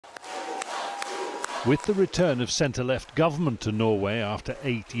With the return of centre-left government to Norway after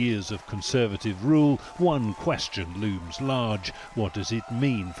 8 years of Conservative rule, one question looms large. What does it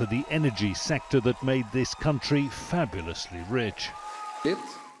mean for the energy sector that made this country fabulously rich?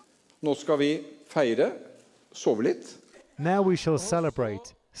 Now we shall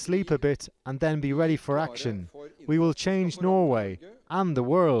celebrate, sleep a bit and then be ready for action. We will change Norway and the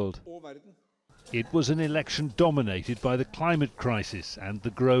world. It was an election dominated by the climate crisis and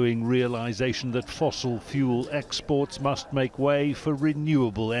the growing realization that fossil fuel exports must make way for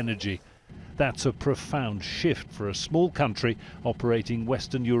renewable energy. That's a profound shift for a small country operating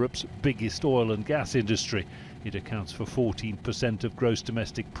Western Europe's biggest oil and gas industry. It accounts for 14% of gross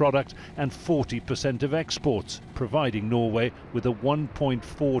domestic product and 40% of exports, providing Norway with a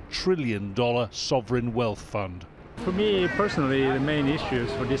 $1.4 trillion sovereign wealth fund. For me personally, the main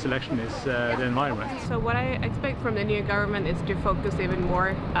issues for this election is the environment. So what I expect from the new government is to focus even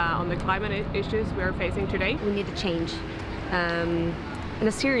more on the climate issues we are facing today. We need a change, and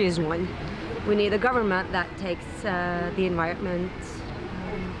a serious one. We need a government that takes the environment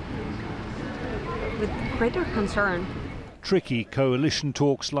with greater concern. Tricky coalition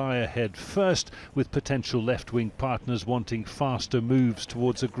talks lie ahead first, with potential left-wing partners wanting faster moves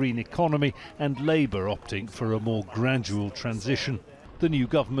towards a green economy and Labour opting for a more gradual transition. The new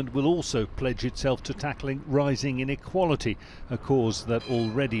government will also pledge itself to tackling rising inequality, a cause that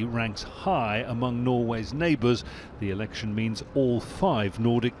already ranks high among Norway's neighbours. The election means all 5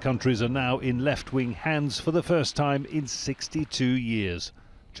 Nordic countries are now in left-wing hands for the first time in 62 years.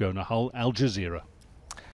 Jonah, Aljazeera.